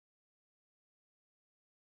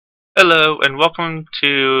Hello and welcome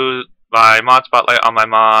to my mod spotlight on my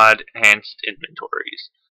mod Enhanced Inventories.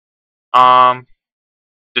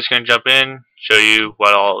 Just gonna jump in, show you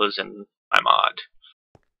what all is in my mod.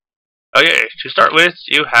 Okay, to start with,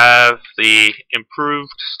 you have the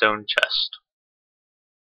improved stone chest.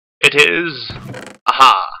 It is,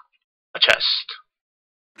 a chest.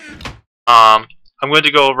 I'm going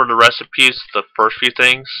to go over the recipes, the first few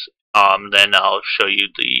things, then I'll show you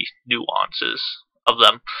the nuances of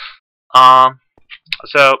them.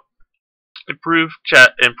 So improved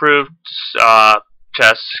chest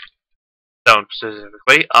stone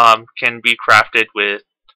specifically can be crafted with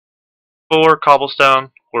 4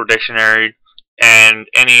 cobblestone or dictionary and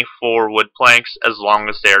any 4 wood planks as long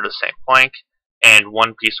as they are the same plank and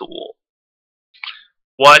 1 piece of wool.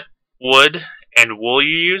 What wood and wool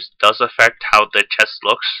you use does affect how the chest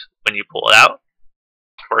looks when you pull it out.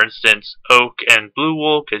 For instance, oak and blue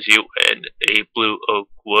wool gives you a blue oak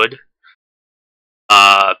wood.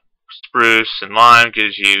 Spruce and lime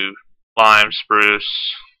gives you lime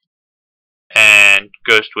spruce, and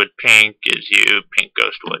ghostwood pink gives you pink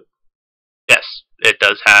ghostwood. Yes, it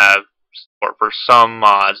does have support for some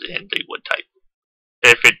mods in the wood type.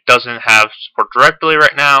 If it doesn't have support directly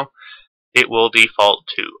right now, it will default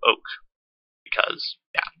to oak, because,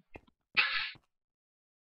 yeah.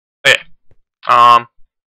 Okay,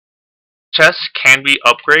 chests can be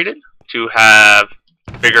upgraded to have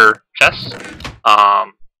bigger chests.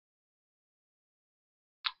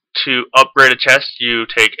 To upgrade a chest, you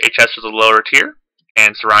take a chest with a lower tier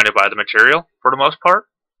and surround it by the material for the most part.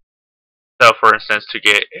 So, for instance, to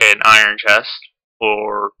get an iron chest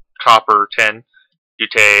or copper tin, you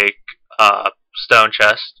take a stone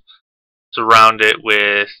chest, surround it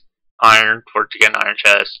with iron to get an iron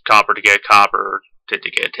chest, copper to get a copper, tin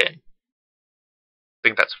to get a tin. I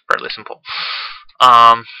think that's fairly simple.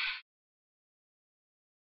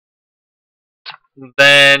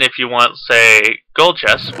 Then if you want, say, gold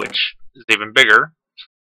chests, which is even bigger,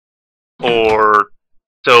 or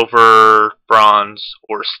silver, bronze,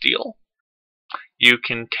 or steel, you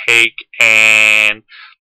can take and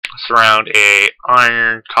surround a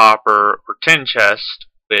iron, copper, or tin chest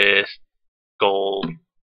with gold,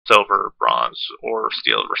 silver, bronze, or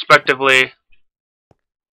steel respectively.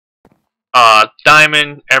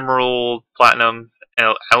 Diamond, emerald, platinum,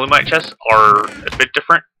 and alumite chests are a bit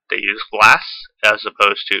different. They use glass as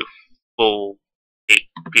opposed to full 8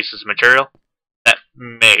 pieces of material. That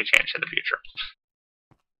may change in the future.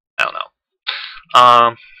 I don't know.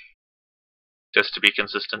 Just to be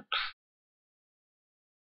consistent.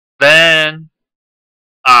 Then,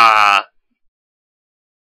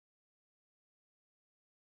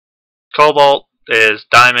 cobalt is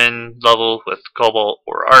diamond level with cobalt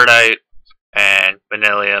or ardite, and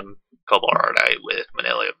vanillium, cobalt ardite with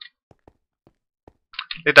vanillium.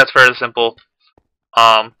 I think that's fairly simple.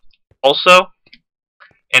 Also,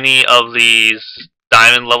 any of these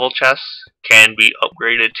diamond level chests can be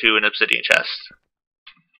upgraded to an obsidian chest.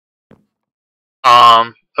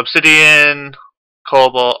 Obsidian,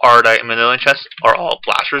 cobalt, ardite, and vanillium chests are all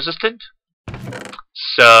blast resistant.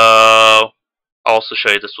 So I'll also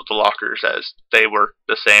show you this with the lockers, as they work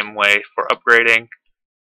the same way for upgrading.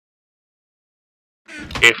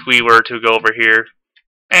 If we were to go over here,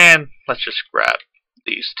 and let's just grab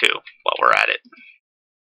these 2 while we're at it.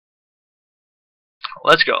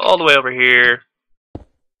 Let's go all the way over here,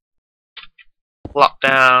 lock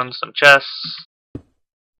down some chests.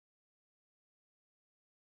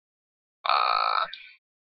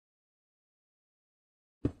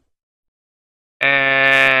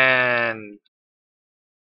 And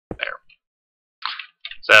there.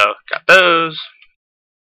 So, got those.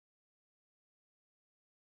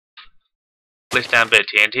 Place down a bit of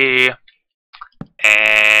TNT.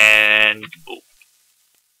 And ooh.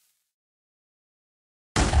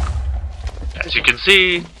 As you can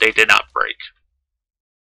see, they did not break.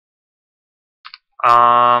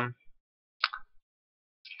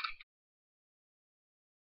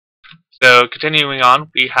 So continuing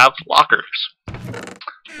on, we have lockers.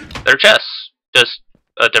 They're chests, just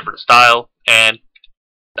a different style, and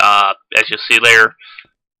as you'll see later,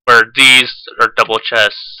 where these are double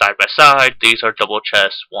chests side by side, these are double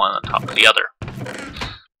chests one on top of the other.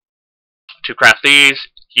 To craft these,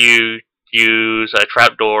 you use a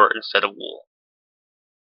trapdoor instead of wool.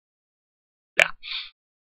 Yeah.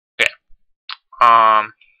 Okay. Now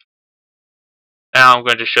I'm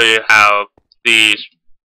going to show you how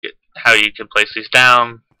you can place these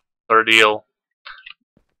down. Third deal.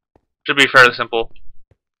 Should be fairly simple.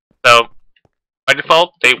 So, by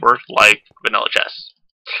default, they work like vanilla chests.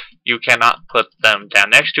 You cannot put them down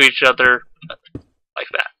next to each other like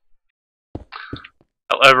that.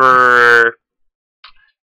 However,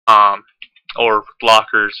 or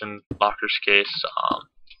lockers in lockers case,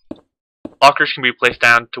 lockers can be placed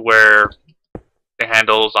down to where the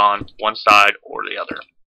handle's on one side or the other.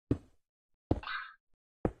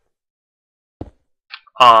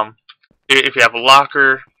 If you have a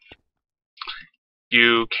locker,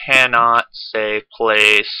 you cannot, say,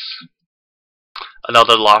 place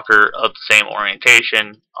another locker of the same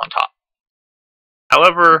orientation on top.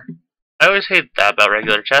 However, I always hate that about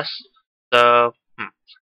regular chests, so,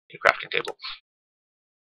 a crafting table.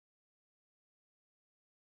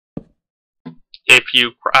 If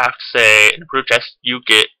you craft, say, an improved chest, you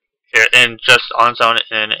get, and just on its own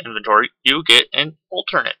in inventory, you get an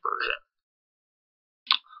alternate version,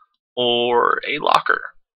 or a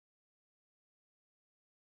locker.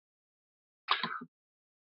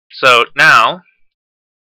 So now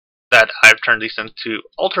that I've turned these into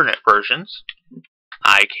alternate versions,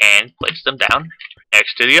 I can place them down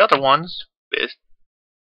next to the other ones with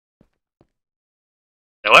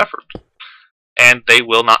no effort. And they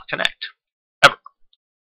will not connect. Ever.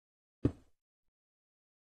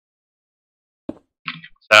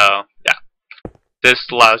 So, yeah. This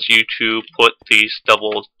allows you to put these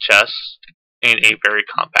double chests in a very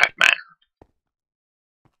compact manner.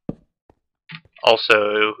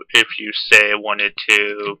 Also, if you say wanted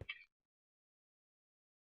to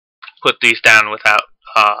put these down without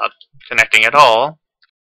connecting at all,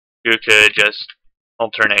 you could just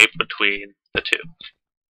alternate between the two.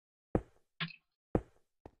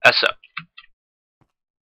 As so.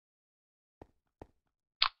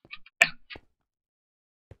 Yeah.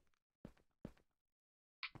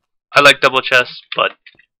 I like double chests, but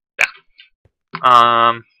yeah.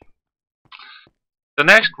 So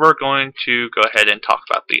next we're going to go ahead and talk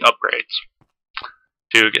about the upgrades.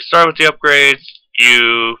 To get started with the upgrades,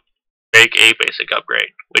 you make a basic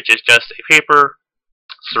upgrade, which is just a paper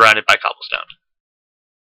surrounded by cobblestone.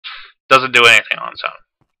 Doesn't do anything on its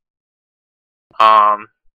own.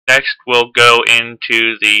 Next we'll go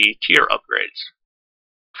into the tier upgrades.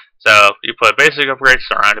 So you put a basic upgrade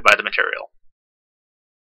surrounded by the material.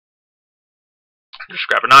 Just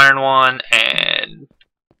grab an iron one and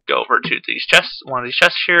go over to these chests, one of these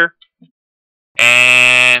chests here,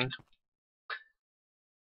 and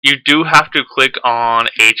you do have to click on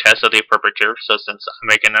a chest of the appropriate tier. So since I'm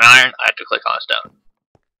making an iron, I have to click on a stone.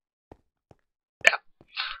 Yeah.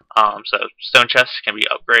 So stone chests can be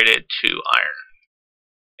upgraded to iron,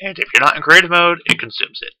 and if you're not in creative mode, it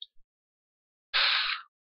consumes it.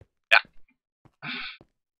 Yeah.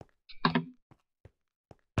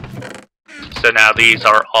 So now these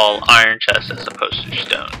are all iron chests as opposed to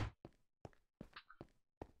stone.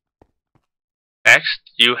 Next,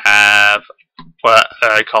 you have what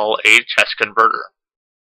I call a chest converter.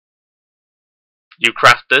 You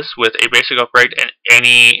craft this with a basic upgrade and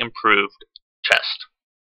any improved chest.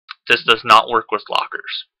 This does not work with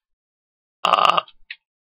lockers.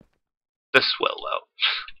 This will though.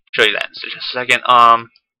 Show you that in just a second.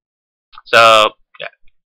 So yeah,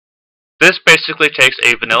 this basically takes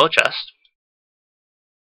a vanilla chest.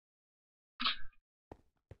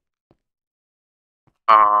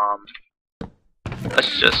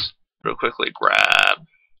 Let's just real quickly grab a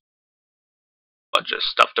bunch of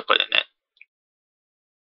stuff to put in it.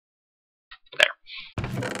 There.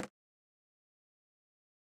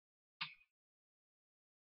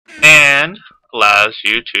 And allows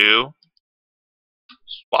you to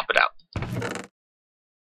swap it out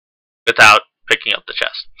without picking up the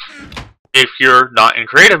chest. If you're not in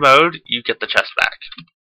creative mode, you get the chest back.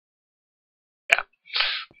 Yeah.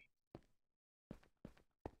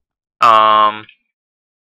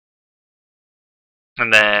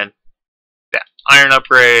 And then, yeah, iron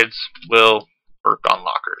upgrades will work on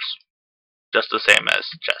lockers, just the same as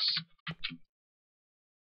chests.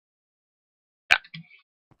 Yeah.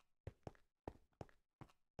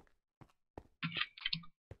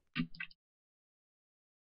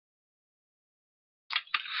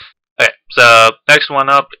 Okay, so next one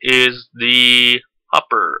up is the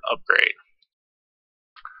hopper upgrade.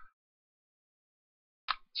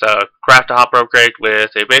 So craft a hopper upgrade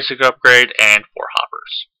with a basic upgrade and 4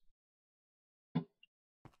 hoppers.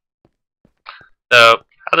 So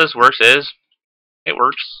how this works is, it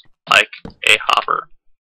works like a hopper.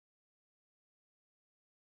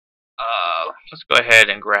 Let's go ahead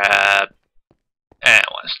and grab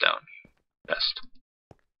one stone chest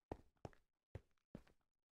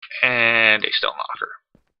and a stone locker.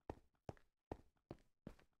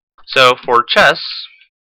 So for chests,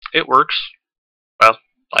 it works well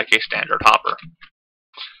like a standard hopper.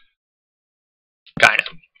 Kind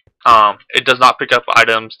of. It does not pick up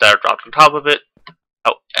items that are dropped on top of it.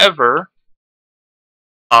 However,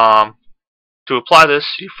 Um, to apply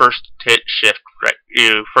this, you first hit shift right.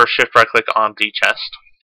 You first shift right click on the chest.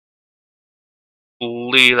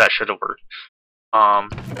 Believe that should have worked.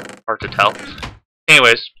 Hard to tell.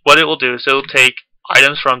 Anyways, what it will do is it will take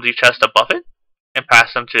items from the chest above it and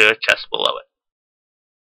pass them to the chest below it.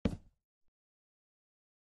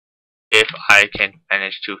 If I can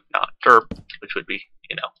manage to not derp, which would be,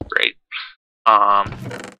 great.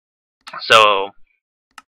 So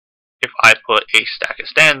if I put a stack of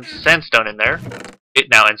sandstone in there, it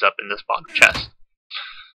now ends up in this bottom chest.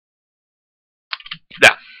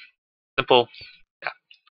 Yeah, simple. Yeah,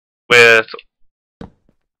 with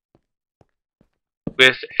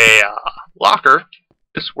a locker,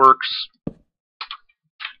 this works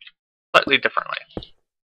slightly differently.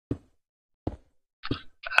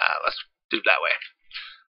 Let's do it that way.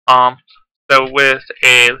 So with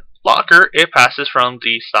a locker, it passes from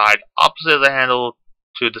the side opposite of the handle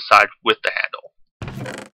to the side with the handle.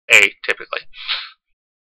 A, typically.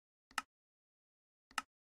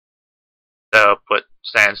 So put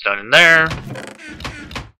sandstone in there.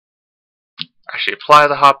 Actually apply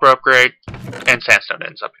the hopper upgrade, and sandstone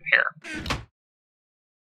ends up in here.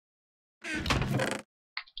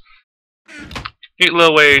 Neat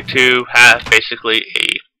little way to have basically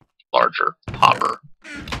a larger hopper.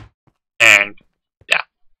 And yeah.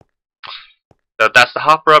 So that's the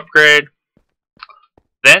hopper upgrade.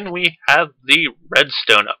 Then we have the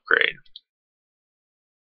redstone upgrade.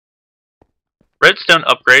 Redstone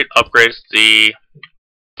upgrade upgrades the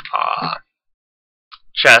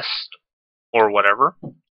chest or whatever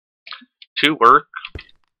to work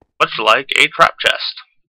much like a trap chest.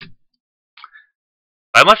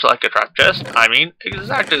 By much like a trap chest, I mean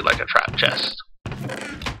exactly like a trap chest.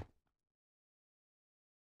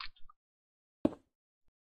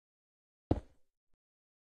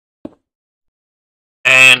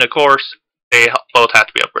 And of course, they both have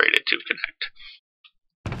to be upgraded to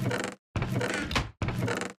connect.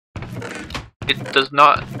 It does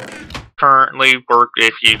not currently work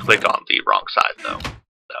if you click on the wrong side though.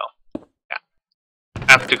 So, yeah.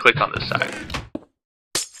 Have to click on this side.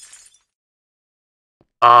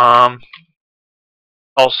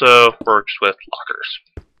 Also works with lockers.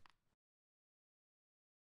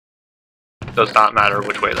 Does not matter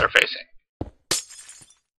which way they're facing.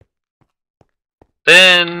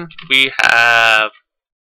 Then we have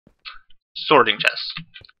sorting chests.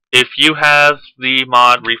 If you have the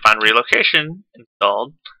mod Refine Relocation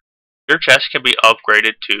installed, your chest can be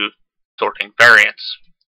upgraded to sorting variants.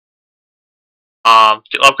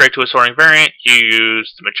 To upgrade to a sorting variant, you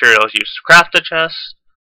use the materials used to craft the chest,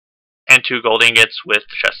 and 2 gold ingots with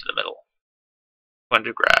the chest in the middle. I'm going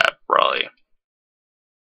to grab probably.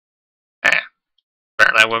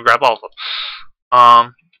 Apparently I'm going to grab all of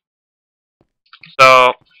them.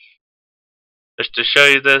 So just to show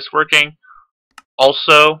you this working.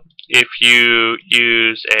 Also, if you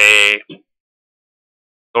use a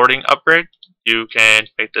sorting upgrade, you can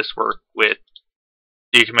make this work with.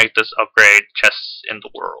 You can make this upgrade chests in the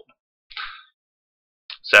world.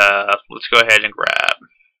 So let's go ahead and grab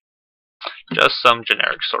just some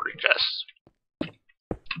generic sorting chests.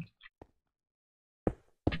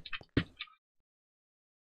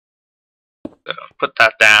 So put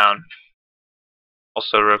that down.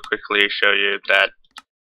 Also, real quickly show you that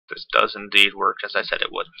this does indeed work as I said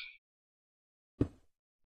it would.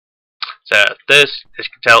 So this, as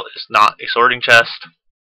you can tell, is not a sorting chest.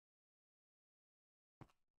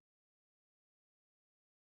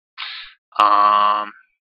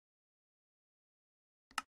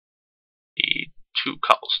 Need 2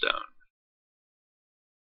 cobblestone.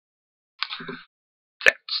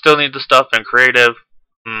 Still need the stuff in creative.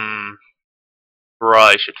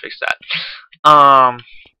 Probably should fix that.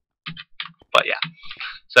 But yeah.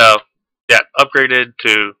 So yeah, upgraded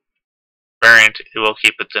to variant, it will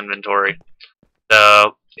keep its inventory.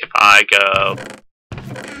 So if I go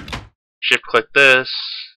shift click this,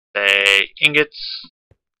 say ingots.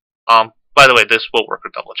 By the way, this will work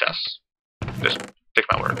with double chests. Just take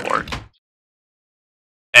my word for it.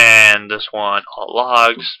 And this one, all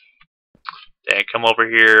logs. Then come over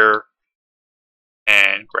here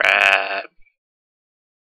and grab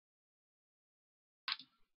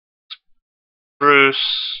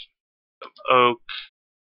spruce, oak,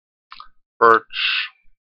 birch,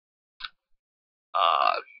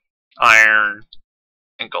 iron,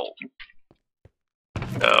 and gold.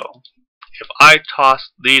 So if I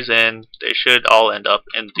toss these in, they should all end up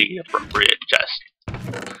in the appropriate chest.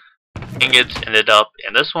 Ingots ended up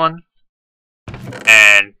in this one,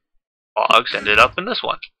 and logs ended up in this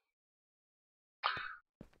one.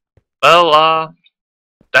 Well,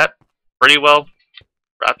 that pretty well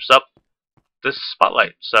wraps up this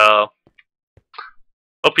spotlight. So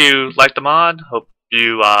hope you liked the mod. Hope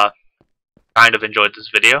you kind of enjoyed this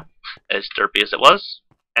video, as derpy as it was.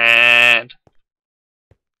 And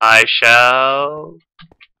I shall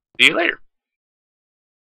see you later.